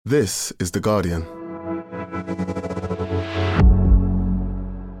This is The Guardian.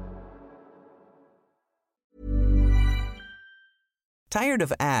 Tired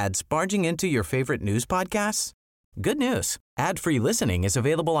of ads barging into your favorite news podcasts? Good news. Ad-free listening is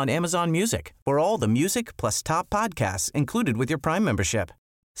available on Amazon Music for all the music plus top podcasts included with your Prime membership.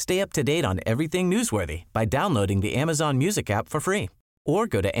 Stay up to date on everything newsworthy by downloading the Amazon Music app for free or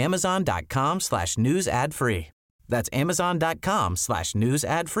go to amazon.com/news ad free. That's amazon.com/news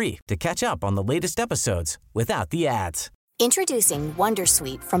ad free to catch up on the latest episodes without the ads. Introducing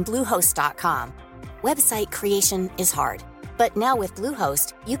Wondersuite from Bluehost.com. Website creation is hard, but now with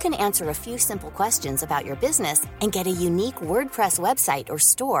Bluehost, you can answer a few simple questions about your business and get a unique WordPress website or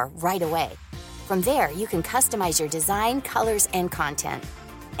store right away. From there, you can customize your design, colors, and content.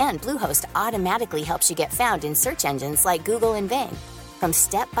 And Bluehost automatically helps you get found in search engines like Google and Bing. From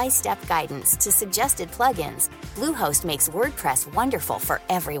step-by-step guidance to suggested plugins, Bluehost makes WordPress wonderful for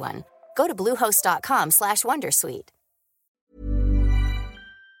everyone. Go to bluehost.com/wondersuite.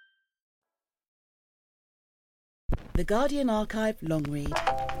 The Guardian Archive long read.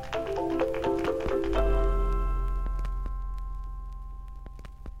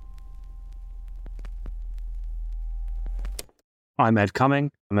 I'm Ed Cumming.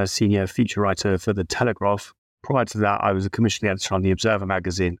 I'm a senior feature writer for The Telegraph. Prior to that, I was a commissioning editor on The Observer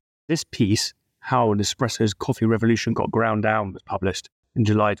magazine. This piece, How Nespresso's Coffee Revolution Got Ground Down, was published in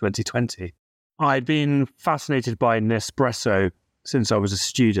July 2020. I'd been fascinated by Nespresso since I was a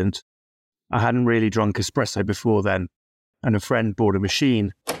student. I hadn't really drunk espresso before then, and a friend bought a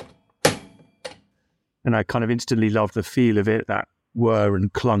machine. And I kind of instantly loved the feel of it, that whir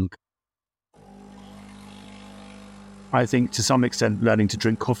and clunk. I think to some extent learning to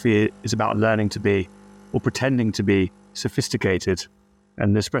drink coffee is about learning to be, or pretending to be, sophisticated.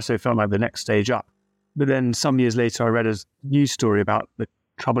 And Nespresso felt like the next stage up. But then some years later, I read a news story about the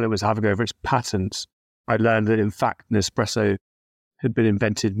trouble it was having over its patents. I learned that, in fact, Nespresso had been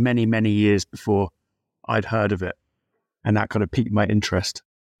invented many, many years before I'd heard of it. And that kind of piqued my interest.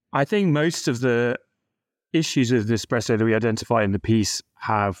 I think most of the issues with Nespresso that we identify in the piece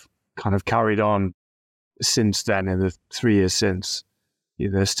have kind of carried on since then, in the 3 years since.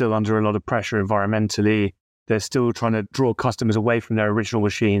 They're still under a lot of pressure environmentally. They're still trying to draw customers away from their original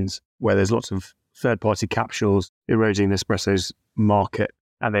machines, where there's lots of third-party capsules eroding Nespresso's market,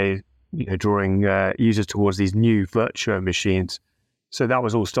 and they, drawing users towards these new virtual machines. So that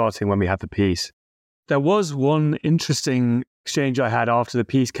was all starting when we had the piece. There was one interesting exchange I had after the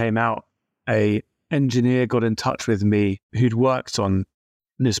piece came out. An engineer got in touch with me who'd worked on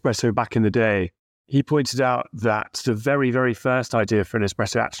Nespresso back in the day. He pointed out that the very, very first idea for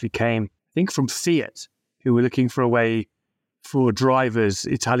Nespresso actually came, I think, from Fiat, who were looking for a way for drivers,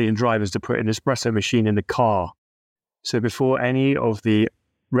 Italian drivers, to put an espresso machine in the car. So before any of the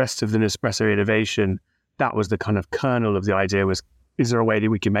rest of the Nespresso innovation, that was the kind of kernel of the idea was, is there a way that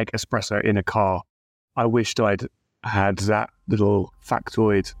we can make espresso in a car? I wished I'd had that little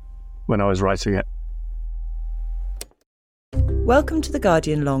factoid when I was writing it. Welcome to The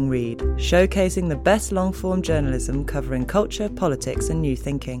Guardian Long Read, showcasing the best long-form journalism covering culture, politics and new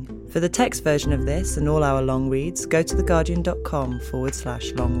thinking. For the text version of this and all our long reads, go to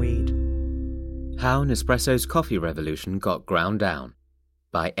theguardian.com/long read. How Nespresso's Coffee Revolution Got Ground Down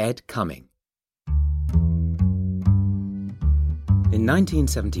by Ed Cumming. In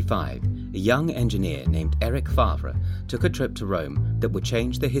 1975, a young engineer named Eric Favre took a trip to Rome that would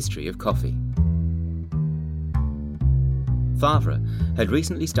change the history of coffee. Favre had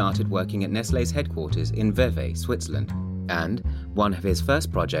recently started working at Nestlé's headquarters in Vevey, Switzerland, and one of his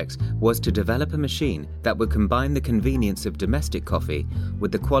first projects was to develop a machine that would combine the convenience of domestic coffee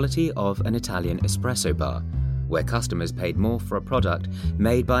with the quality of an Italian espresso bar, where customers paid more for a product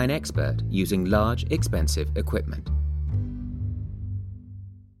made by an expert using large, expensive equipment.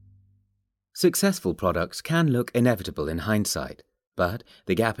 Successful products can look inevitable in hindsight, but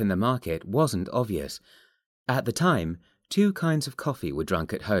the gap in the market wasn't obvious. At the time, two kinds of coffee were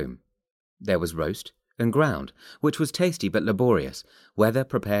drunk at home. There was roast and ground, which was tasty but laborious, whether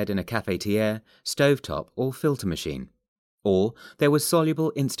prepared in a cafetiere, stovetop or filter machine. Or there was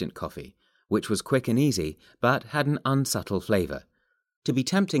soluble instant coffee, which was quick and easy but had an unsubtle flavour. To be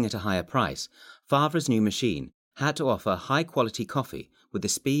tempting at a higher price, Favre's new machine had to offer high-quality coffee with the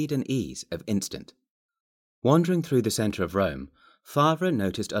speed and ease of instant. Wandering through the centre of Rome, Favre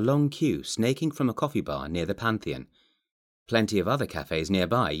noticed a long queue snaking from a coffee bar near the Pantheon. Plenty of other cafes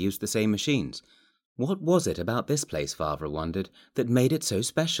nearby used the same machines. What was it about this place, Favre wondered, that made it so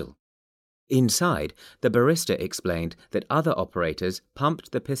special? Inside, the barista explained that other operators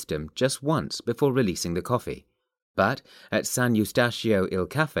pumped the piston just once before releasing the coffee. But at San Eustachio il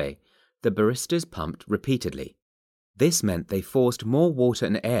Caffè, the baristas pumped repeatedly. This meant they forced more water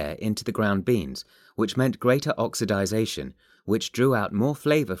and air into the ground beans, which meant greater oxidization, which drew out more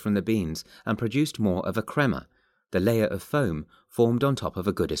flavor from the beans and produced more of a crema, the layer of foam formed on top of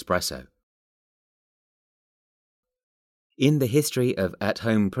a good espresso. In the history of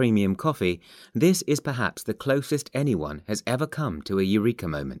at-home premium coffee, this is perhaps the closest anyone has ever come to a eureka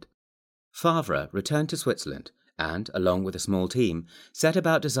moment. Favre returned to Switzerland and, along with a small team, set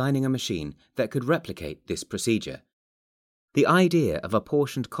about designing a machine that could replicate this procedure. The idea of a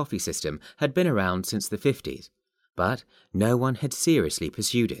portioned coffee system had been around since the 50s, but no one had seriously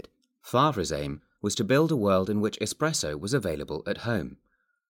pursued it. Favre's aim was to build a world in which espresso was available at home.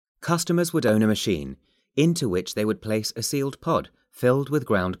 Customers would own a machine, into which they would place a sealed pod filled with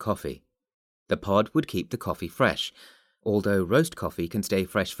ground coffee. The pod would keep the coffee fresh. Although roast coffee can stay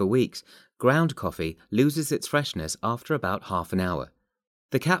fresh for weeks, ground coffee loses its freshness after about half an hour.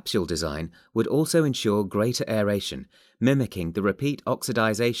 The capsule design would also ensure greater aeration, mimicking the repeat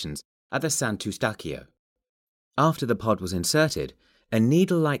oxidizations at the San Eustachio. After the pod was inserted, a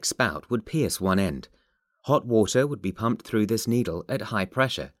needle-like spout would pierce one end. Hot water would be pumped through this needle at high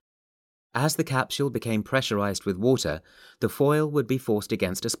pressure. As the capsule became pressurized with water, the foil would be forced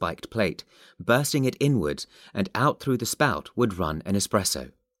against a spiked plate, bursting it inwards, and out through the spout would run an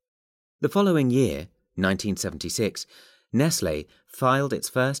espresso. The following year, 1976, Nestlé filed its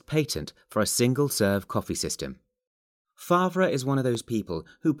first patent for a single-serve coffee system. Favre is one of those people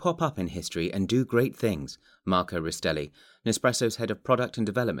who pop up in history and do great things, Marco Ristelli, Nespresso's head of product and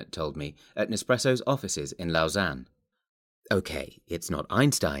development, told me at Nespresso's offices in Lausanne. Okay, it's not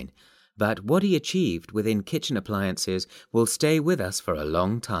Einstein, but what he achieved within kitchen appliances will stay with us for a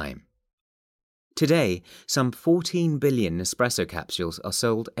long time. Today, some 14 billion Nespresso capsules are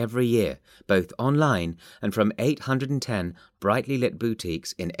sold every year, both online and from 810 brightly lit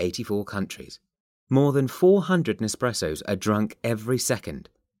boutiques in 84 countries. More than 400 Nespressos are drunk every second.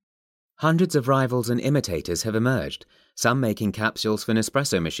 Hundreds of rivals and imitators have emerged, some making capsules for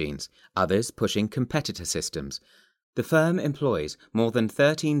Nespresso machines, others pushing competitor systems. The firm employs more than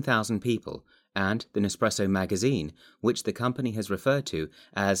 13,000 people, and the Nespresso magazine, which the company has referred to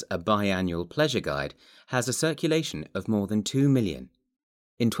as a biannual pleasure guide, has a circulation of more than 2 million.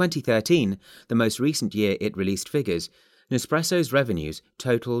 In 2013, the most recent year it released figures, Nespresso's revenues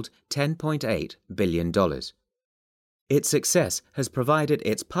totaled $10.8 billion. Its success has provided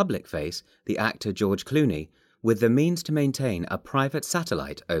its public face, the actor George Clooney, with the means to maintain a private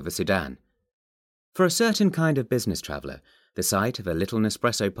satellite over Sudan. For a certain kind of business traveller, the sight of a little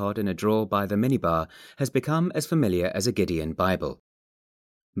Nespresso pod in a drawer by the minibar has become as familiar as a Gideon Bible.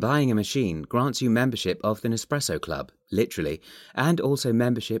 Buying a machine grants you membership of the Nespresso Club, literally, and also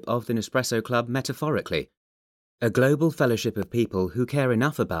membership of the Nespresso Club metaphorically, a global fellowship of people who care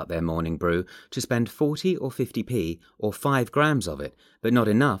enough about their morning brew to spend 40 or 50p or 5 grams of it, but not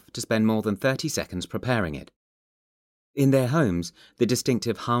enough to spend more than 30 seconds preparing it. In their homes, the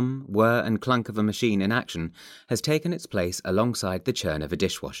distinctive hum, whir and clunk of a machine in action has taken its place alongside the churn of a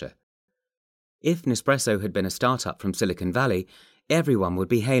dishwasher. If Nespresso had been a startup from Silicon Valley, everyone would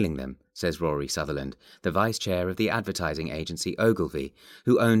be hailing them, says Rory Sutherland, the vice chair of the advertising agency Ogilvy,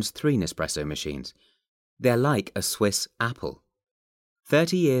 who owns 3 Nespresso machines. They're like a Swiss Apple.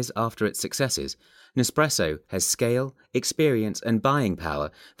 30 years after its successes, Nespresso has scale, experience and buying power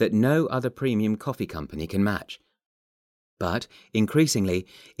that no other premium coffee company can match. But, increasingly,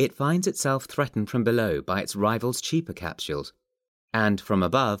 it finds itself threatened from below by its rivals' cheaper capsules, and from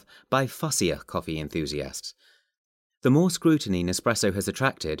above by fussier coffee enthusiasts. The more scrutiny Nespresso has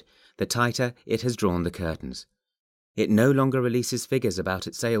attracted, the tighter it has drawn the curtains. It no longer releases figures about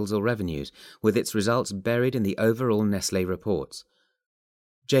its sales or revenues, with its results buried in the overall Nestlé reports.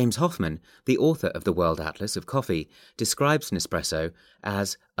 James Hoffman, the author of the World Atlas of Coffee, describes Nespresso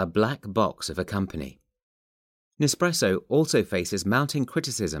as a black box of a company. Nespresso also faces mounting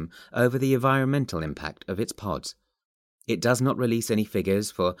criticism over the environmental impact of its pods. It does not release any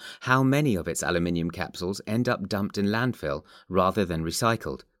figures for how many of its aluminium capsules end up dumped in landfill rather than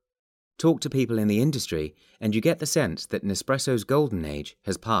recycled. Talk to people in the industry, and you get the sense that Nespresso's golden age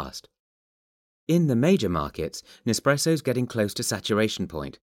has passed. In the major markets, Nespresso's getting close to saturation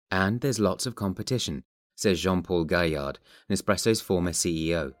point, and there's lots of competition, says Jean-Paul Gaillard, Nespresso's former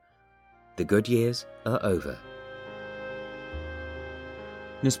CEO. The good years are over.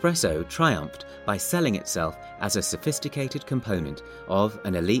 Nespresso triumphed by selling itself as a sophisticated component of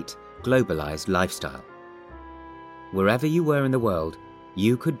an elite, globalized lifestyle. Wherever you were in the world,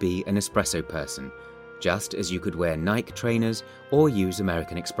 you could be an Nespresso person, just as you could wear Nike trainers or use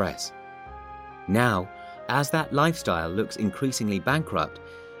American Express. Now, as that lifestyle looks increasingly bankrupt,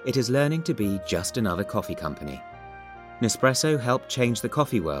 it is learning to be just another coffee company. Nespresso helped change the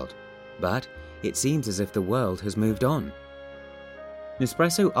coffee world, but it seems as if the world has moved on.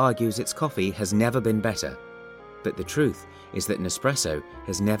 Nespresso argues its coffee has never been better, but the truth is that Nespresso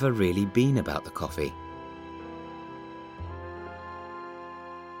has never really been about the coffee.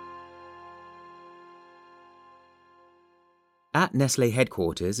 At Nestlé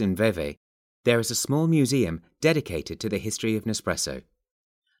headquarters in Vevey, there is a small museum dedicated to the history of Nespresso.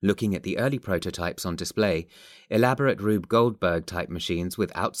 Looking at the early prototypes on display, elaborate Rube Goldberg-type machines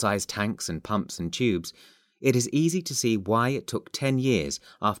with outsized tanks and pumps and tubes, it is easy to see why it took 10 years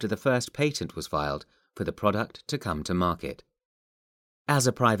after the first patent was filed for the product to come to market. As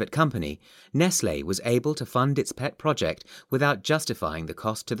a private company, Nestlé was able to fund its pet project without justifying the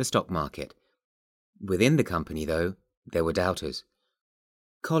cost to the stock market. Within the company, though, there were doubters.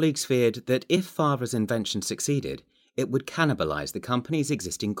 Colleagues feared that if Favre's invention succeeded, it would cannibalize the company's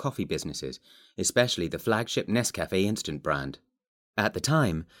existing coffee businesses, especially the flagship Nescafé instant brand. At the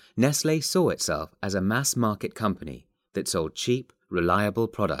time, Nestlé saw itself as a mass-market company that sold cheap, reliable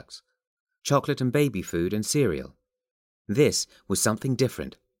products, chocolate and baby food and cereal. This was something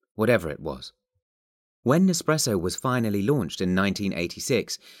different, whatever it was. When Nespresso was finally launched in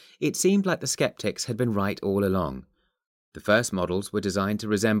 1986, it seemed like the skeptics had been right all along. The first models were designed to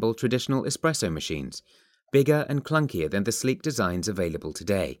resemble traditional espresso machines, bigger and clunkier than the sleek designs available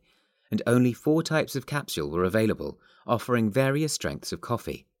today, and only 4 types of capsule were available, offering various strengths of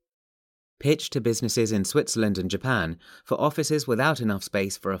coffee. Pitched to businesses in Switzerland and Japan for offices without enough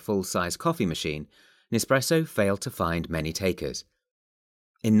space for a full-size coffee machine, Nespresso failed to find many takers.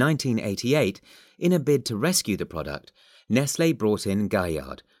 In 1988, in a bid to rescue the product, Nestlé brought in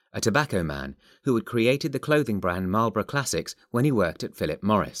Gaillard, a tobacco man who had created the clothing brand Marlboro Classics when he worked at Philip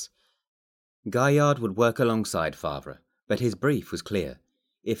Morris. Gaillard would work alongside Favre, but his brief was clear.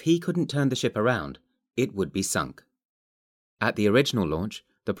 If he couldn't turn the ship around, it would be sunk. At the original launch,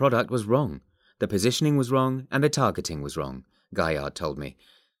 the product was wrong, the positioning was wrong, and the targeting was wrong, Gaillard told me.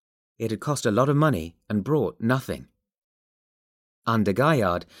 It had cost a lot of money and brought nothing. Under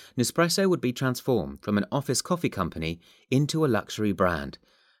Gaillard, Nespresso would be transformed from an office coffee company into a luxury brand,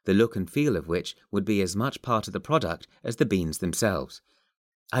 the look and feel of which would be as much part of the product as the beans themselves.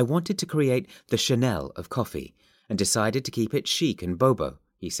 I wanted to create the Chanel of coffee and decided to keep it chic and bobo,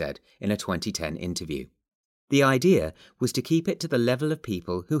 he said in a 2010 interview. The idea was to keep it to the level of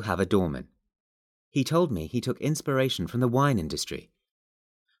people who have a doorman. He told me he took inspiration from the wine industry.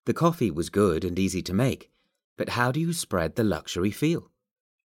 The coffee was good and easy to make, but how do you spread the luxury feel?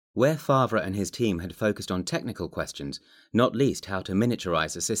 Where Favre and his team had focused on technical questions, not least how to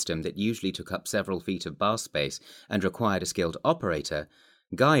miniaturize a system that usually took up several feet of bar space and required a skilled operator,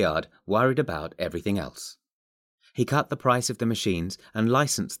 Gaillard worried about everything else. He cut the price of the machines and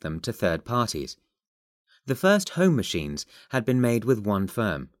licensed them to third parties. The first home machines had been made with one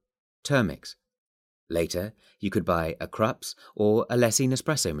firm, Termix. Later, you could buy a Krups or a Lessie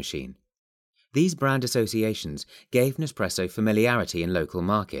Nespresso machine. These brand associations gave Nespresso familiarity in local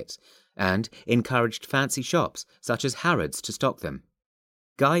markets and encouraged fancy shops such as Harrods to stock them.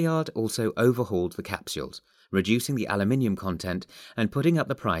 Gaillard also overhauled the capsules, reducing the aluminium content and putting up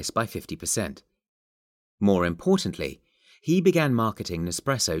the price by 50%. More importantly, he began marketing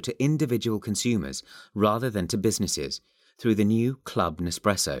Nespresso to individual consumers rather than to businesses through the new Club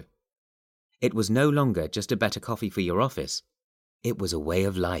Nespresso. It was no longer just a better coffee for your office. It was a way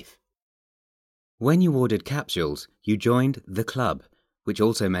of life. When you ordered capsules, you joined the club, which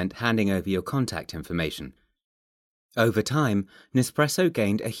also meant handing over your contact information. Over time, Nespresso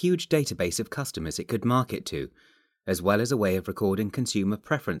gained a huge database of customers it could market to, as well as a way of recording consumer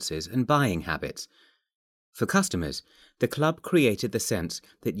preferences and buying habits. For customers, the club created the sense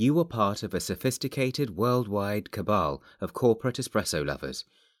that you were part of a sophisticated worldwide cabal of corporate espresso lovers.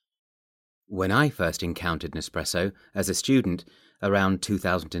 When I first encountered Nespresso as a student around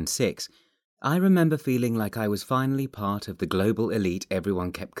 2006, I remember feeling like I was finally part of the global elite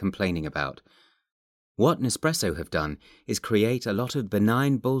everyone kept complaining about. What Nespresso have done is create a lot of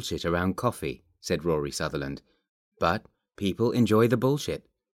benign bullshit around coffee, said Rory Sutherland. But people enjoy the bullshit.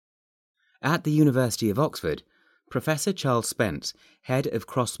 At the University of Oxford, Professor Charles Spence, head of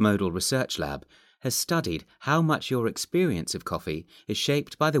Cross-Modal Research Lab, has studied how much your experience of coffee is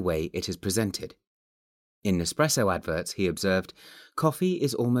shaped by the way it is presented. In Nespresso adverts, he observed, coffee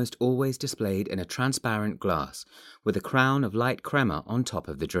is almost always displayed in a transparent glass, with a crown of light crema on top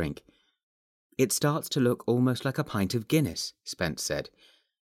of the drink. It starts to look almost like a pint of Guinness, Spence said.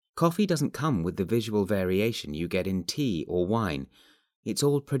 Coffee doesn't come with the visual variation you get in tea or wine. It's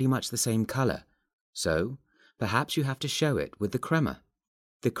all pretty much the same colour. So, perhaps you have to show it with the crema.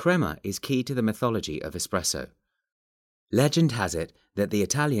 The crema is key to the mythology of espresso. Legend has it that the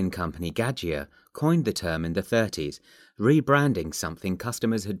Italian company Gaggia coined the term in the 30s, rebranding something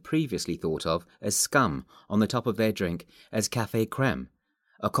customers had previously thought of as scum on the top of their drink as café crème,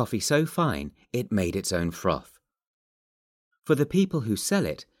 a coffee so fine it made its own froth. For the people who sell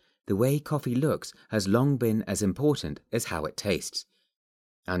it, the way coffee looks has long been as important as how it tastes.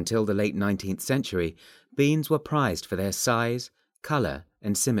 Until the late 19th century, beans were prized for their size, colour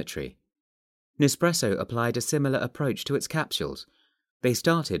and symmetry. Nespresso applied a similar approach to its capsules. They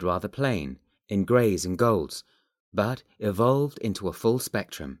started rather plain, in greys and golds, but evolved into a full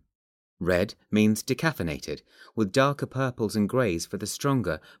spectrum. Red means decaffeinated, with darker purples and greys for the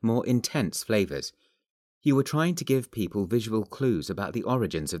stronger, more intense flavours. You were trying to give people visual clues about the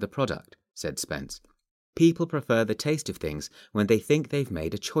origins of the product, said Spence. People prefer the taste of things when they think they've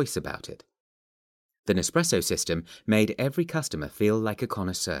made a choice about it. The Nespresso system made every customer feel like a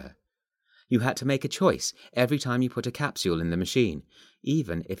connoisseur. You had to make a choice every time you put a capsule in the machine,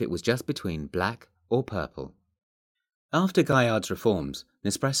 even if it was just between black or purple. After Gaillard's reforms,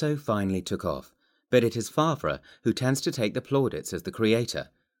 Nespresso finally took off, but it is Favre who tends to take the plaudits as the creator.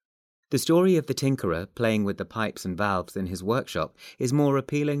 The story of the tinkerer playing with the pipes and valves in his workshop is more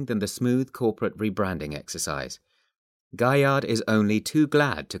appealing than the smooth corporate rebranding exercise. Gaillard is only too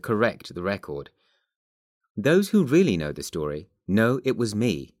glad to correct the record. Those who really know the story know it was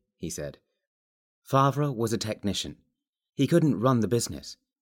me, he said. Favre was a technician. He couldn't run the business.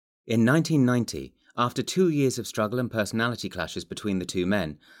 In 1990, after 2 years of struggle and personality clashes between the two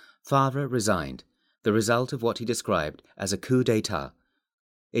men, Favre resigned, the result of what he described as a coup d'état.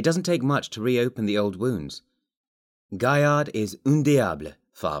 It doesn't take much to reopen the old wounds. Gaillard is un diable,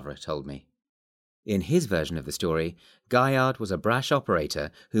 Favre told me. In his version of the story, Gaillard was a brash operator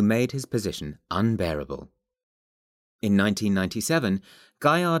who made his position unbearable. In 1997,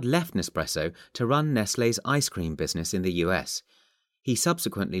 Gaillard left Nespresso to run Nestlé's ice cream business in the US. He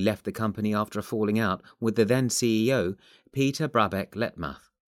subsequently left the company after a falling out with the then CEO, Peter Brabeck-Letmathe.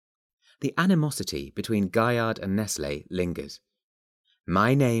 The animosity between Gaillard and Nestlé lingers.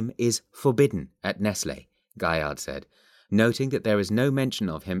 My name is forbidden at Nestlé, Gaillard said, noting that there is no mention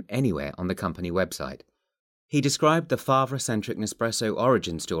of him anywhere on the company website. He described the Favre-centric Nespresso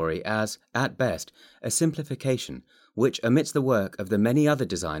origin story as, at best, a simplification which omits the work of the many other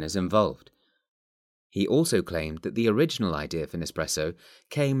designers involved. He also claimed that the original idea for Nespresso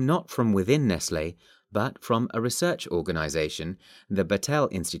came not from within Nestlé, but from a research organisation, the Battelle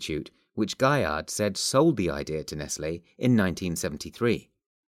Institute, which Gaillard said sold the idea to Nestlé in 1973.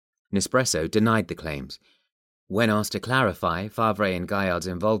 Nespresso denied the claims. When asked to clarify Favre and Gaillard's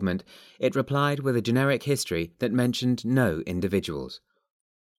involvement, it replied with a generic history that mentioned no individuals.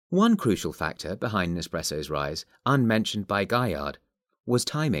 One crucial factor behind Nespresso's rise, unmentioned by Gaillard, was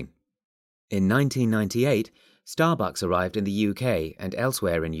timing. In 1998, Starbucks arrived in the UK and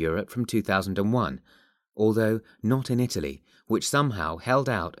elsewhere in Europe from 2001, although not in Italy, which somehow held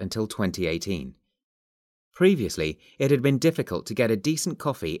out until 2018. Previously, it had been difficult to get a decent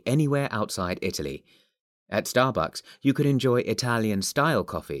coffee anywhere outside Italy. At Starbucks, you could enjoy Italian-style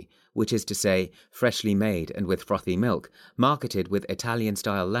coffee, which is to say, freshly made and with frothy milk, marketed with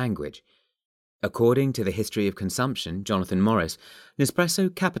Italian-style language. According to the History of Consumption, Jonathan Morris,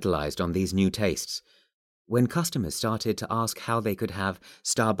 Nespresso capitalized on these new tastes. When customers started to ask how they could have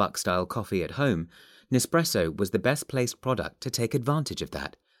Starbucks-style coffee at home, Nespresso was the best-placed product to take advantage of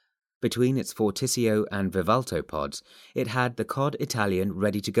that. Between its Fortissimo and Vivalto pods, it had the Cod Italian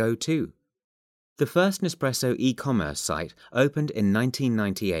ready to go too. The first Nespresso e-commerce site opened in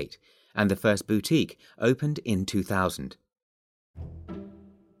 1998, and the first boutique opened in 2000.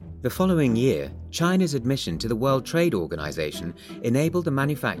 The following year, China's admission to the World Trade Organization enabled the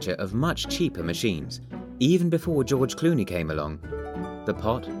manufacture of much cheaper machines. Even before George Clooney came along, the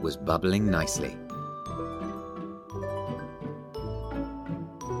pot was bubbling nicely.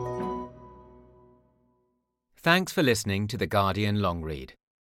 Thanks for listening to The Guardian Long Read.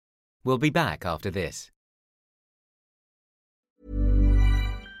 We'll be back after this.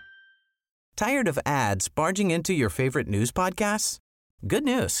 Tired of ads barging into your favorite news podcasts? Good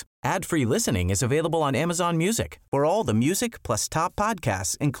news. Ad-free listening is available on Amazon Music for all the music plus top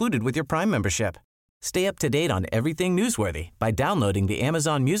podcasts included with your Prime membership. Stay up to date on everything newsworthy by downloading the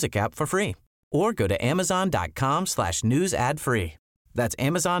Amazon Music app for free or go to amazon.com/news ad free. That's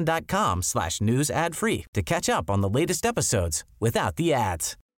amazon.com/news ad free to catch up on the latest episodes without the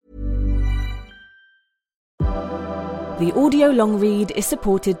ads. The audio long read is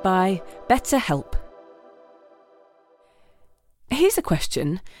supported by BetterHelp. Here's a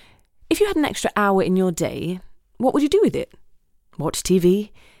question. If you had an extra hour in your day, what would you do with it? Watch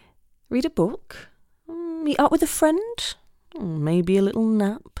TV? Read a book? Meet up with a friend? Maybe a little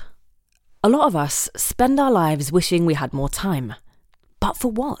nap? A lot of us spend our lives wishing we had more time. But for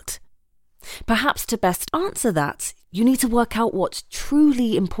what? Perhaps to best answer that, you need to work out what's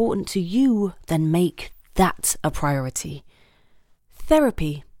truly important to you, then make that a priority.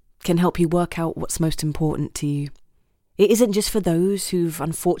 Therapy can help you work out what's most important to you. It isn't just for those who've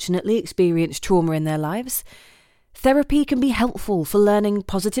unfortunately experienced trauma in their lives. Therapy can be helpful for learning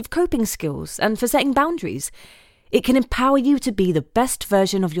positive coping skills and for setting boundaries. It can empower you to be the best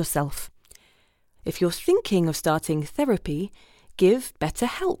version of yourself. If you're thinking of starting therapy, give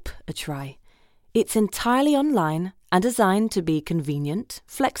BetterHelp a try. It's entirely online and designed to be convenient,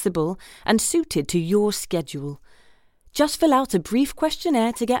 flexible, and suited to your schedule. Just fill out a brief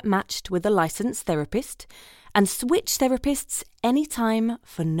questionnaire to get matched with a licensed therapist and switch therapists anytime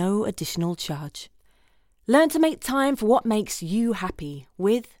for no additional charge. Learn to make time for what makes you happy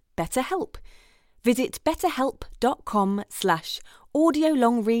with BetterHelp. Visit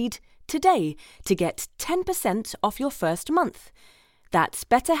betterhelp.com/audiolongread today to get 10% off your first month. That's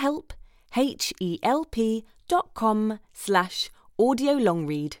BetterHelp,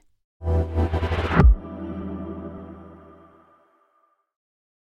 HELP.com/audiolongread.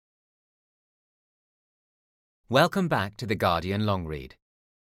 Welcome back to The Guardian Long Read.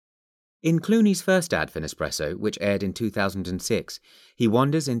 In Clooney's first ad for Nespresso, which aired in 2006, he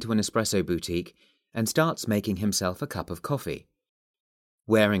wanders into an espresso boutique and starts making himself a cup of coffee.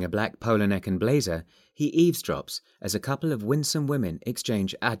 Wearing a black polo neck and blazer, he eavesdrops as a couple of winsome women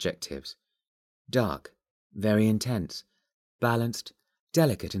exchange adjectives. Dark, very intense, balanced,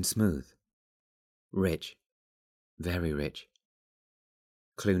 delicate and smooth. Rich, very rich.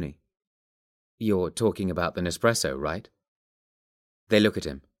 Clooney: You're talking about the Nespresso, right? They look at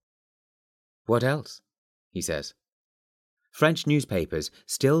him. What else? He says. French newspapers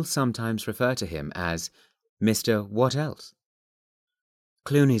still sometimes refer to him as Mr. What Else?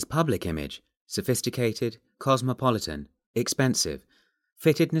 Clooney's public image, sophisticated, cosmopolitan, expensive,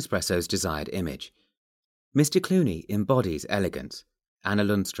 fitted Nespresso's desired image. Mr. Clooney embodies elegance, Anna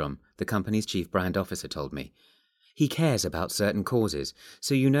Lundstrom, the company's chief brand officer, told me. He cares about certain causes,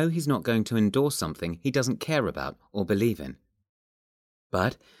 so you know he's not going to endorse something he doesn't care about or believe in.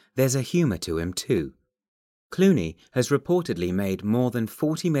 But there's a humour to him too. Clooney has reportedly made more than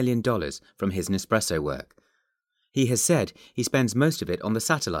 $40 million from his Nespresso work. He has said he spends most of it on the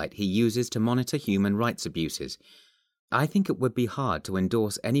satellite he uses to monitor human rights abuses. I think it would be hard to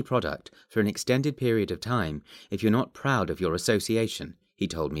endorse any product for an extended period of time if you're not proud of your association, he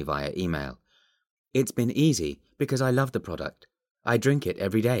told me via email. It's been easy because I love the product. I drink it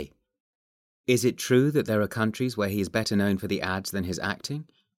every day. Is it true that there are countries where he is better known for the ads than his acting?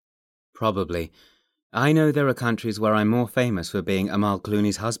 Probably. I know there are countries where I'm more famous for being Amal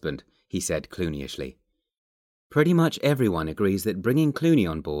Clooney's husband, he said Clooneyishly. Pretty much everyone agrees that bringing Clooney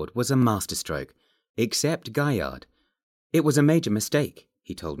on board was a masterstroke, except Gaillard. It was a major mistake,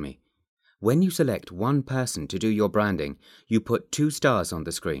 he told me. When you select one person to do your branding, you put 2 stars on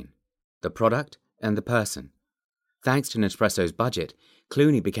the screen, the product and the person. Thanks to Nespresso's budget,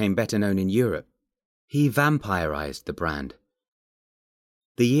 Clooney became better known in Europe. He vampirized the brand.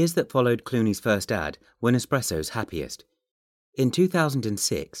 The years that followed Clooney's first ad were Nespresso's happiest. In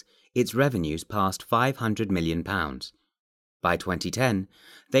 2006, its revenues passed £500 million. By 2010,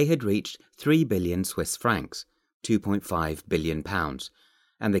 they had reached 3 billion Swiss francs, £2.5 billion,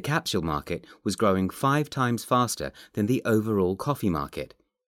 and the capsule market was growing 5 times faster than the overall coffee market.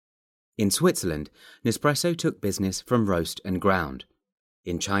 In Switzerland, Nespresso took business from roast and ground.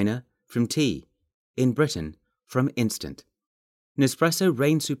 In China, from tea. In Britain, from instant. Nespresso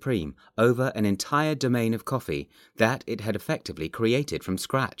reigned supreme over an entire domain of coffee that it had effectively created from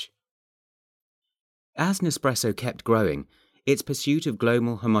scratch. As Nespresso kept growing, its pursuit of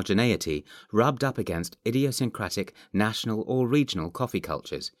global homogeneity rubbed up against idiosyncratic national or regional coffee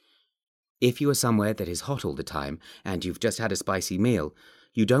cultures. If you are somewhere that is hot all the time and you've just had a spicy meal,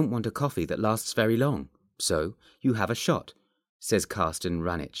 you don't want a coffee that lasts very long, so you have a shot, says Carsten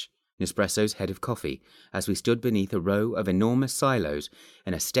Ranich, Nespresso's head of coffee, as we stood beneath a row of enormous silos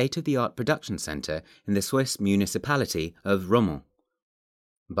in a state-of-the-art production centre in the Swiss municipality of Romont.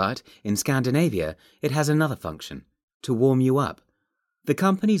 But in Scandinavia, it has another function, to warm you up. The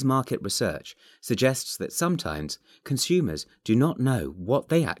company's market research suggests that sometimes consumers do not know what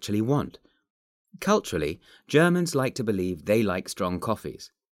they actually want. Culturally, Germans like to believe they like strong coffees,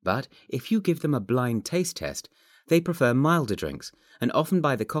 but if you give them a blind taste test, they prefer milder drinks and often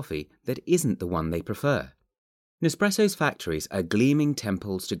buy the coffee that isn't the one they prefer. Nespresso's factories are gleaming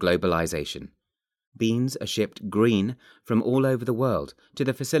temples to globalization. Beans are shipped green from all over the world to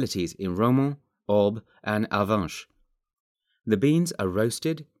the facilities in Romont, Orbe, and Avenches. The beans are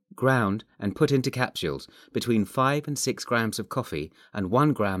roasted, ground, and put into capsules between 5 and 6 grams of coffee and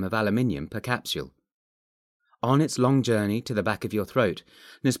 1 gram of aluminium per capsule. On its long journey to the back of your throat,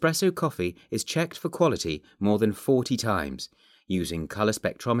 Nespresso coffee is checked for quality more than 40 times, using colour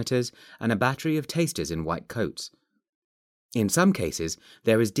spectrometers and a battery of tasters in white coats. In some cases,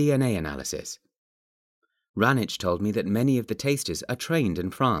 there is DNA analysis. Ranich told me that many of the tasters are trained in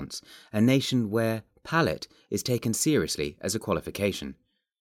France, a nation where palate is taken seriously as a qualification.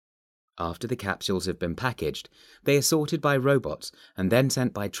 After the capsules have been packaged, they are sorted by robots and then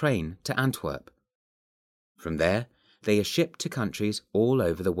sent by train to Antwerp. From there, they are shipped to countries all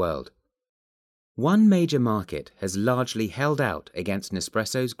over the world. One major market has largely held out against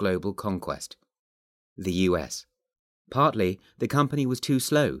Nespresso's global conquest: the US. Partly, the company was too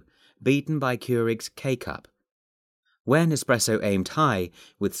slow, beaten by Keurig's K-Cup. Where Nespresso aimed high,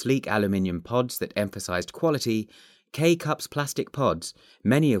 with sleek aluminium pods that emphasized quality, K-Cup's plastic pods,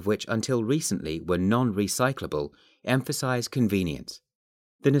 many of which until recently were non-recyclable, emphasize convenience.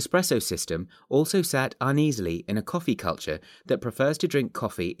 The Nespresso system also sat uneasily in a coffee culture that prefers to drink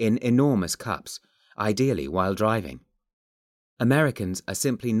coffee in enormous cups, ideally while driving. Americans are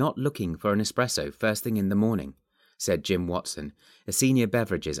simply not looking for an espresso first thing in the morning, said Jim Watson, a senior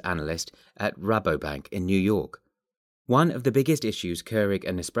beverages analyst at Rabobank in New York. One of the biggest issues Keurig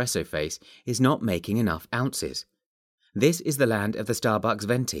and Nespresso face is not making enough ounces. This is the land of the Starbucks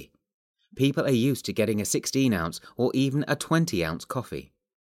venti. People are used to getting a 16-ounce or even a 20-ounce coffee.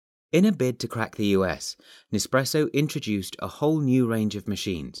 In a bid to crack the US, Nespresso introduced a whole new range of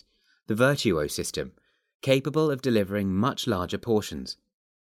machines, the Virtuo system, capable of delivering much larger portions.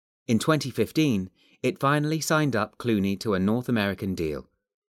 In 2015, it finally signed up Clooney to a North American deal.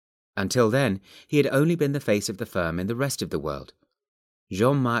 Until then, he had only been the face of the firm in the rest of the world.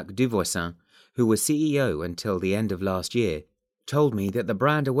 Jean-Marc Duvoisin, who was CEO until the end of last year, told me that the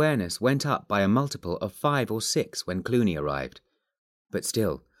brand awareness went up by a multiple of 5 or 6 when Clooney arrived. But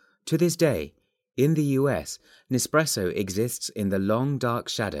still, to this day, in the US, Nespresso exists in the long dark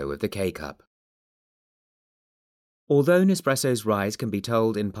shadow of the K-Cup. Although Nespresso's rise can be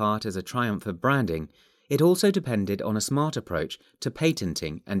told in part as a triumph of branding, it also depended on a smart approach to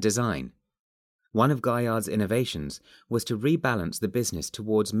patenting and design. One of Gaillard's innovations was to rebalance the business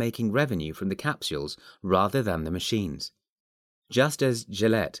towards making revenue from the capsules rather than the machines. Just as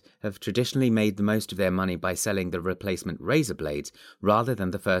Gillette have traditionally made the most of their money by selling the replacement razor blades rather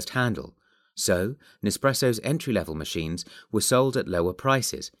than the first handle, so Nespresso's entry-level machines were sold at lower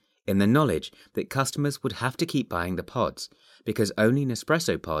prices, in the knowledge that customers would have to keep buying the pods, because only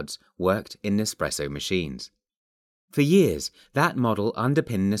Nespresso pods worked in Nespresso machines. For years, that model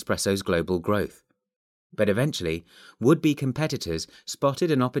underpinned Nespresso's global growth. But eventually, would-be competitors spotted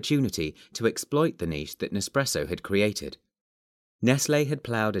an opportunity to exploit the niche that Nespresso had created. Nestlé had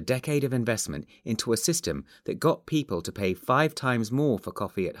ploughed a decade of investment into a system that got people to pay 5 times more for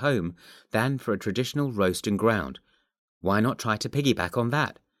coffee at home than for a traditional roast and ground. Why not try to piggyback on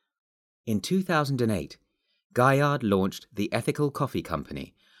that? In 2008, Gaillard launched the Ethical Coffee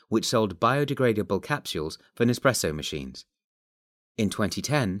Company, which sold biodegradable capsules for Nespresso machines. In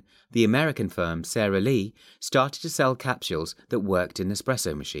 2010, the American firm Sara Lee started to sell capsules that worked in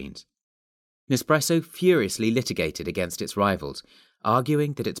Nespresso machines. Nespresso furiously litigated against its rivals,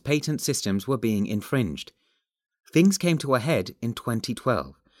 arguing that its patent systems were being infringed. Things came to a head in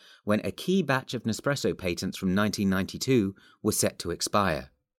 2012, when a key batch of Nespresso patents from 1992 was set to expire.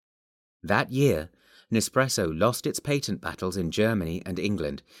 That year, Nespresso lost its patent battles in Germany and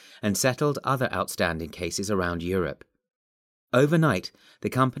England and settled other outstanding cases around Europe. Overnight, the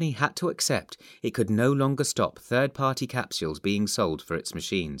company had to accept it could no longer stop third-party capsules being sold for its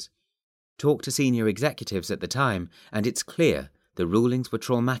machines. Talk to senior executives at the time, and it's clear the rulings were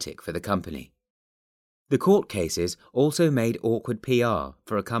traumatic for the company. The court cases also made awkward PR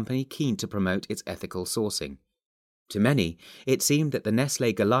for a company keen to promote its ethical sourcing. To many, it seemed that the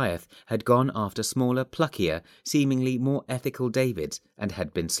Nestlé Goliath had gone after smaller, pluckier, seemingly more ethical Davids and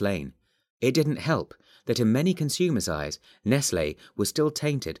had been slain. It didn't help that in many consumers' eyes, Nestlé was still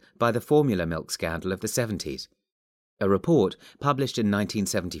tainted by the formula milk scandal of the 70s. A report published in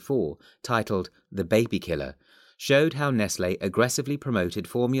 1974, titled The Baby Killer, showed how Nestlé aggressively promoted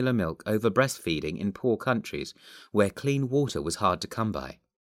formula milk over breastfeeding in poor countries where clean water was hard to come by.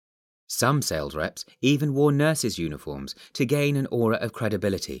 Some sales reps even wore nurses' uniforms to gain an aura of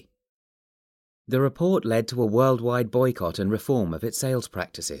credibility. The report led to a worldwide boycott and reform of its sales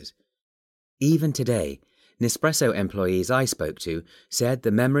practices. Even today, Nespresso employees I spoke to said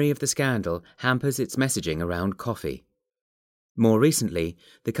the memory of the scandal hampers its messaging around coffee. More recently,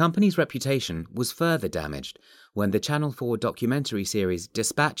 the company's reputation was further damaged when the Channel 4 documentary series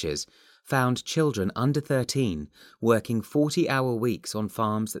Dispatches found children under 13 working 40-hour weeks on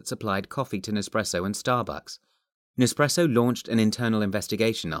farms that supplied coffee to Nespresso and Starbucks. Nespresso launched an internal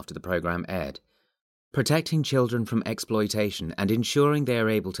investigation after the program aired. Protecting children from exploitation and ensuring they are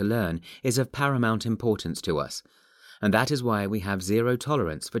able to learn is of paramount importance to us, and that is why we have zero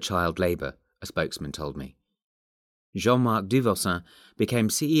tolerance for child labour, a spokesman told me. Jean-Marc Duvaucin became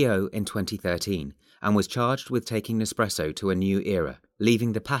CEO in 2013 and was charged with taking Nespresso to a new era,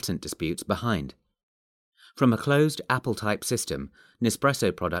 leaving the patent disputes behind. From a closed Apple-type system,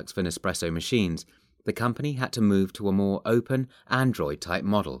 Nespresso products for Nespresso machines, the company had to move to a more open Android-type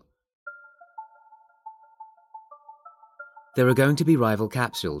model. There are going to be rival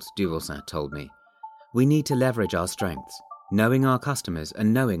capsules, Duvaucin told me. We need to leverage our strengths, knowing our customers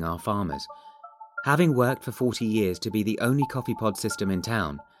and knowing our farmers. Having worked for 40 years to be the only coffee pod system in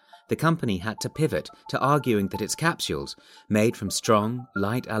town, the company had to pivot to arguing that its capsules, made from strong,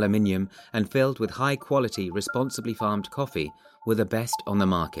 light aluminium and filled with high-quality, responsibly farmed coffee, were the best on the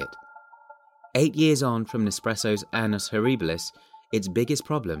market. 8 years on from Nespresso's Annus Horribilis, its biggest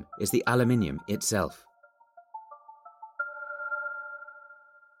problem is the aluminium itself.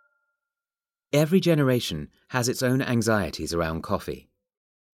 Every generation has its own anxieties around coffee.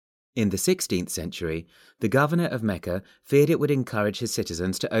 In the 16th century, the governor of Mecca feared it would encourage his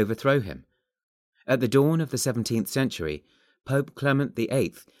citizens to overthrow him. At the dawn of the 17th century, Pope Clement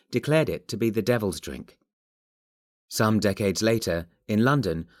VIII declared it to be the devil's drink. Some decades later, in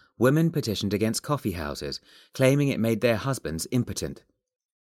London, women petitioned against coffee houses, claiming it made their husbands impotent.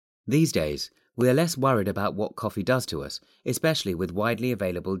 These days, we are less worried about what coffee does to us, especially with widely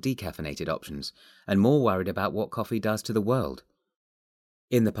available decaffeinated options, and more worried about what coffee does to the world.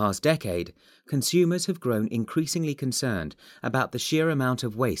 In the past decade, consumers have grown increasingly concerned about the sheer amount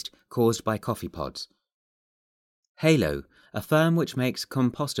of waste caused by coffee pods. Halo, a firm which makes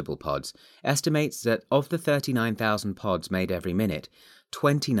compostable pods, estimates that of the 39,000 pods made every minute,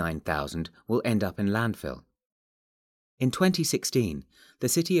 29,000 will end up in landfill. In 2016, the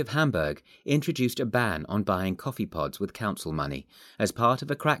city of Hamburg introduced a ban on buying coffee pods with council money as part of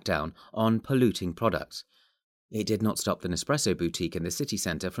a crackdown on polluting products. It did not stop the Nespresso boutique in the city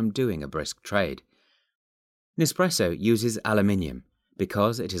centre from doing a brisk trade. Nespresso uses aluminium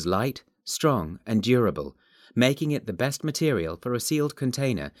because it is light, strong and durable, making it the best material for a sealed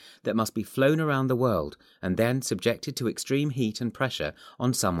container that must be flown around the world and then subjected to extreme heat and pressure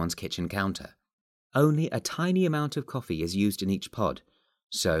on someone's kitchen counter. Only a tiny amount of coffee is used in each pod,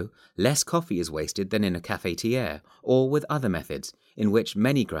 so less coffee is wasted than in a cafetiere or with other methods in which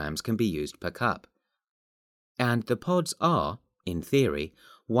many grams can be used per cup. And the pods are, in theory,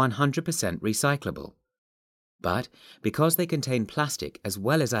 100% recyclable. But because they contain plastic as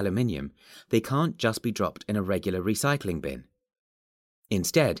well as aluminium, they can't just be dropped in a regular recycling bin.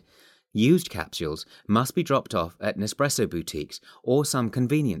 Instead, used capsules must be dropped off at Nespresso boutiques or some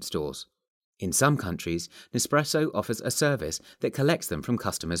convenience stores. In some countries, Nespresso offers a service that collects them from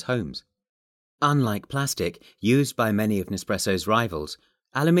customers' homes. Unlike plastic, used by many of Nespresso's rivals,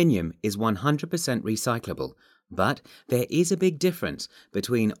 aluminium is 100% recyclable, but there is a big difference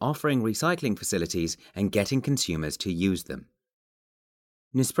between offering recycling facilities and getting consumers to use them.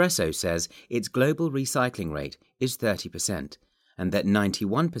 Nespresso says its global recycling rate is 30%, and that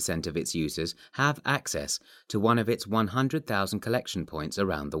 91% of its users have access to one of its 100,000 collection points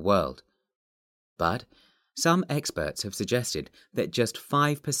around the world. But some experts have suggested that just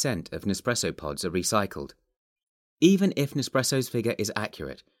 5% of Nespresso pods are recycled. Even if Nespresso's figure is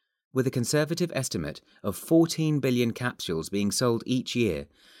accurate, with a conservative estimate of 14 billion capsules being sold each year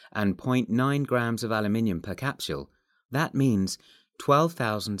and 0.9 grams of aluminium per capsule, that means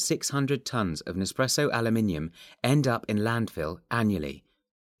 12,600 tons of Nespresso aluminium end up in landfill annually,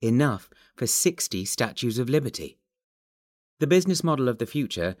 enough for 60 Statues of Liberty. The business model of the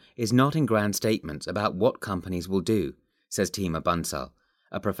future is not in grand statements about what companies will do, says Tima Bansal,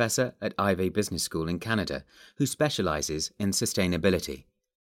 a professor at Ivey Business School in Canada who specialises in sustainability.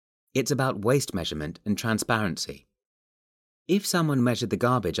 It's about waste measurement and transparency. If someone measured the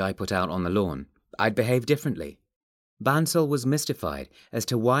garbage I put out on the lawn, I'd behave differently. Bansal was mystified as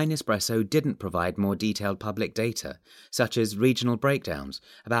to why Nespresso didn't provide more detailed public data, such as regional breakdowns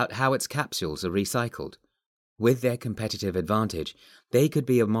about how its capsules are recycled. With their competitive advantage, they could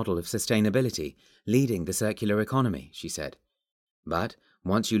be a model of sustainability, leading the circular economy, she said. But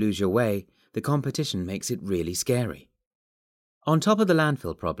once you lose your way, the competition makes it really scary. On top of the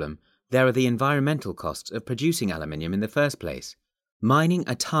landfill problem, There are the environmental costs of producing aluminium in the first place. Mining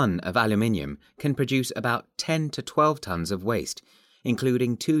a ton of aluminium can produce about 10 to 12 tons of waste,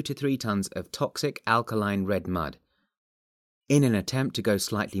 including 2 to 3 tons of toxic alkaline red mud. In an attempt to go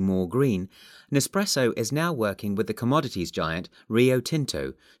slightly more green, Nespresso is now working with the commodities giant Rio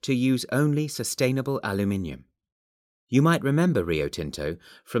Tinto to use only sustainable aluminium. You might remember Rio Tinto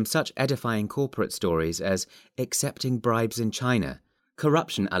from such edifying corporate stories as accepting bribes in China,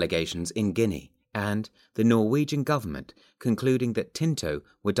 corruption allegations in Guinea, and the Norwegian government concluding that Tinto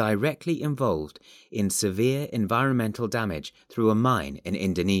were directly involved in severe environmental damage through a mine in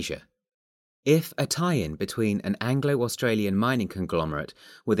Indonesia. If a tie-in between an Anglo-Australian mining conglomerate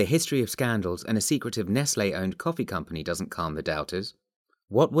with a history of scandals and a secretive Nestlé-owned coffee company doesn't calm the doubters,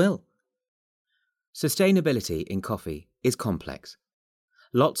 what will? Sustainability in coffee is complex.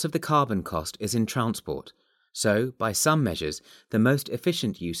 Lots of the carbon cost is in transport, so by some measures the most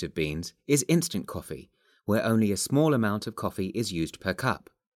efficient use of beans is instant coffee, where only a small amount of coffee is used per cup.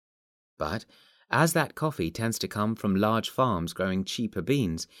 But as that coffee tends to come from large farms growing cheaper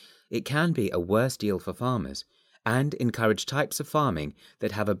beans, it can be a worse deal for farmers and encourage types of farming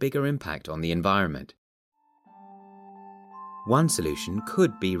that have a bigger impact on the environment. One solution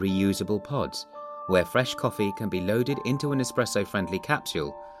could be reusable pods, where fresh coffee can be loaded into an espresso-friendly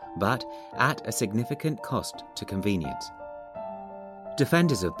capsule, but at a significant cost to convenience.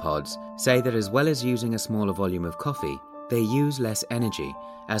 Defenders of pods say that as well as using a smaller volume of coffee, they use less energy,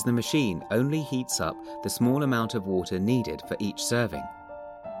 as the machine only heats up the small amount of water needed for each serving.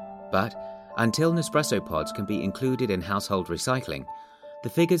 But until Nespresso pods can be included in household recycling, the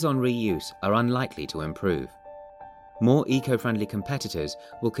figures on reuse are unlikely to improve. More eco-friendly competitors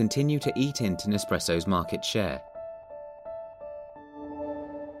will continue to eat into Nespresso's market share.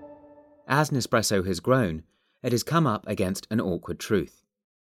 As Nespresso has grown, it has come up against an awkward truth.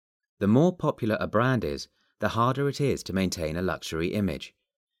 The more popular a brand is, the harder it is to maintain a luxury image.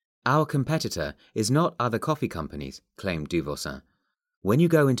 Our competitor is not other coffee companies, claimed Duvaucin. When you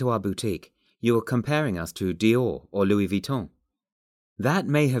go into our boutique, you are comparing us to Dior or Louis Vuitton. That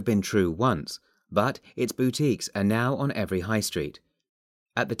may have been true once, but its boutiques are now on every high street.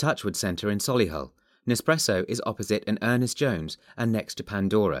 At the Touchwood Centre in Solihull, Nespresso is opposite an Ernest Jones and next to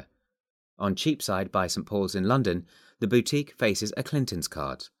Pandora. On Cheapside by St Paul's in London, the boutique faces a Clinton's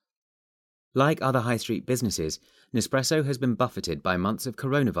Cards. Like other high street businesses, Nespresso has been buffeted by months of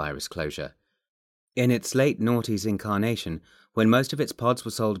coronavirus closure. In its late noughties incarnation, when most of its pods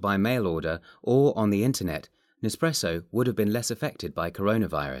were sold by mail order or on the internet, Nespresso would have been less affected by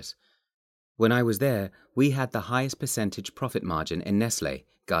coronavirus. When I was there, we had the highest percentage profit margin in Nestlé,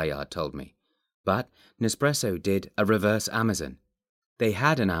 Gaillard told me. But Nespresso did a reverse Amazon. They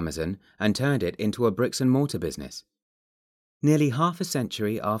had an Amazon and turned it into a bricks-and-mortar business. Nearly half a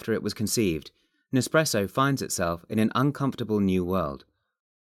century after it was conceived, Nespresso finds itself in an uncomfortable new world.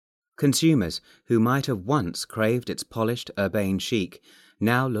 Consumers who might have once craved its polished, urbane chic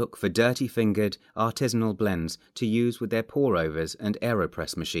now look for dirty-fingered, artisanal blends to use with their pour-overs and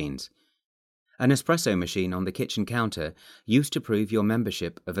AeroPress machines. An espresso machine on the kitchen counter used to prove your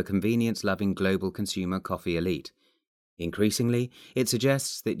membership of a convenience-loving global consumer coffee elite. Increasingly, it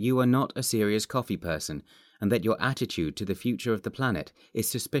suggests that you are not a serious coffee person and that your attitude to the future of the planet is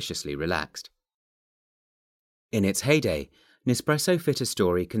suspiciously relaxed. In its heyday, Nespresso fit a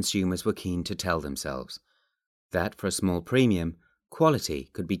story consumers were keen to tell themselves. That for a small premium, quality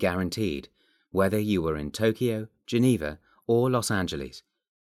could be guaranteed, whether you were in Tokyo, Geneva, or Los Angeles.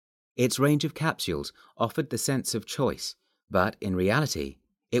 Its range of capsules offered the sense of choice, but in reality,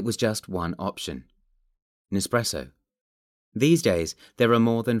 it was just one option: Nespresso. These days, there are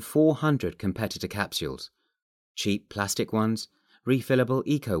more than 400 competitor capsules. Cheap plastic ones, refillable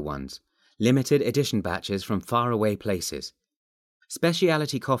eco ones, limited edition batches from faraway places.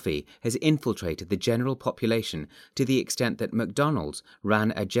 Specialty coffee has infiltrated the general population to the extent that McDonald's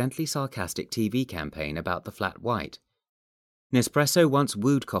ran a gently sarcastic TV campaign about the flat white. Nespresso once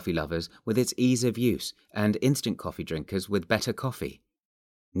wooed coffee lovers with its ease of use and instant coffee drinkers with better coffee.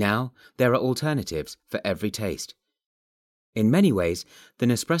 Now there are alternatives for every taste. In many ways, the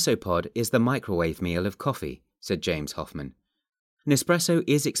Nespresso pod is the microwave meal of coffee, said James Hoffman. Nespresso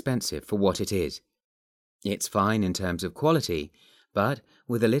is expensive for what it is. It's fine in terms of quality, but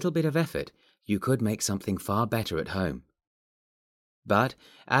with a little bit of effort, you could make something far better at home. But,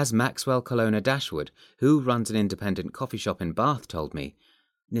 as Maxwell Colonna Dashwood, who runs an independent coffee shop in Bath, told me,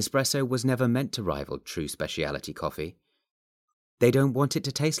 Nespresso was never meant to rival true specialty coffee. They don't want it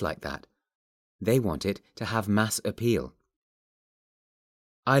to taste like that. They want it to have mass appeal.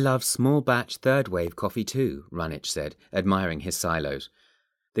 I love small-batch third-wave coffee too, Runich said, admiring his silos.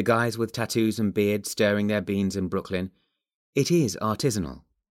 The guys with tattoos and beards stirring their beans in Brooklyn. It is artisanal.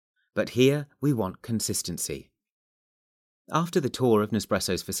 But here we want consistency. After the tour of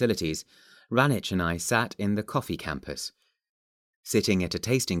Nespresso's facilities, Ranich and I sat in the coffee campus. Sitting at a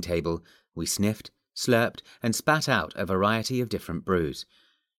tasting table, we sniffed, slurped, and spat out a variety of different brews.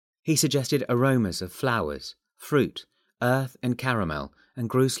 He suggested aromas of flowers, fruit, earth, and caramel, and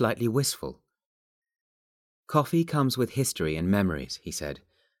grew slightly wistful. Coffee comes with history and memories, he said.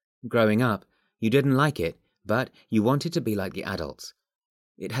 Growing up, you didn't like it, but you wanted to be like the adults.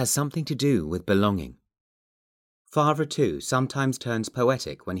 It has something to do with belonging. Father, too, sometimes turns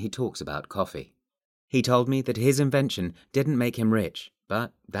poetic when he talks about coffee. He told me that his invention didn't make him rich,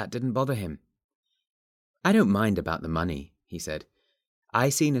 but that didn't bother him. I don't mind about the money, he said. I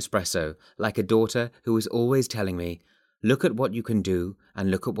see Nespresso like a daughter who is always telling me, look at what you can do and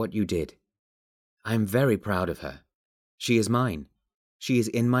look at what you did. I am very proud of her. She is mine. She is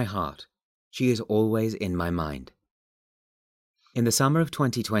in my heart. She is always in my mind. In the summer of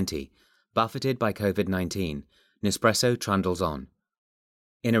 2020, buffeted by COVID-19, Nespresso trundles on.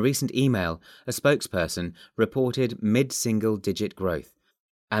 In a recent email, a spokesperson reported mid-single-digit growth,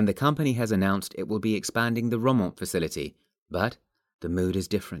 and the company has announced it will be expanding the Romont facility, but the mood is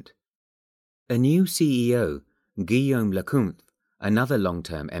different. A new CEO, Guillaume Lecomte, another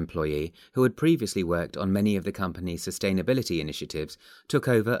long-term employee who had previously worked on many of the company's sustainability initiatives, took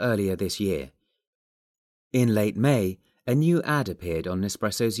over earlier this year. In late May, a new ad appeared on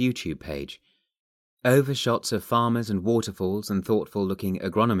Nespresso's YouTube page. Over shots of farmers and waterfalls and thoughtful-looking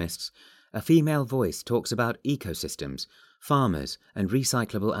agronomists, a female voice talks about ecosystems, farmers, and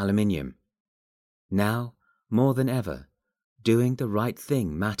recyclable aluminium. Now, more than ever, doing the right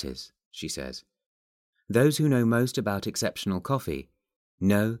thing matters, she says. Those who know most about exceptional coffee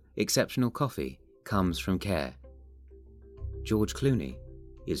know exceptional coffee comes from care. George Clooney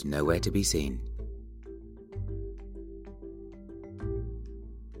is nowhere to be seen.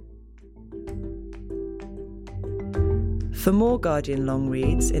 For more Guardian long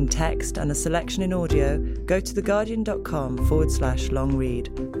reads in text and a selection in audio, go to theguardian.com/long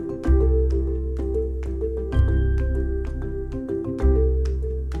read.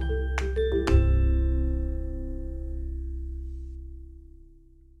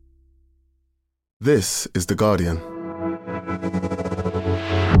 This is The Guardian.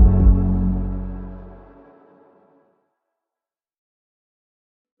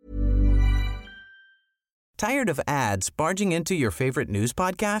 Tired of ads barging into your favorite news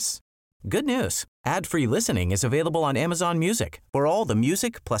podcasts? Good news. Ad-free listening is available on Amazon Music for all the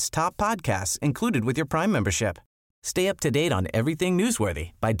music plus top podcasts included with your Prime membership. Stay up to date on everything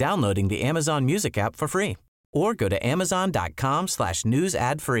newsworthy by downloading the Amazon Music app for free or go to amazon.com/news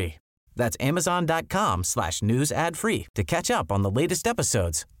ad free. That's amazon.com/news ad free to catch up on the latest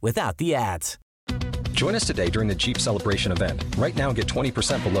episodes without the ads. Join us today during the Jeep Celebration event. Right now, get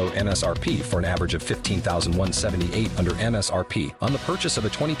 20% below MSRP for an average of $15,178 under MSRP on the purchase of a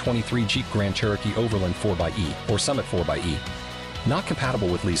 2023 Jeep Grand Cherokee Overland 4xE or Summit 4xE. Not compatible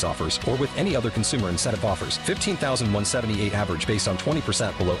with lease offers or with any other consumer incentive offers. $15,178 average based on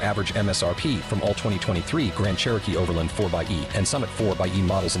 20% below average MSRP from all 2023 Grand Cherokee Overland 4xE and Summit 4xE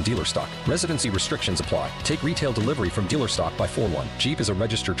models in dealer stock. Residency restrictions apply. Take retail delivery from dealer stock by 4/1. Jeep is a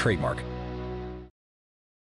registered trademark.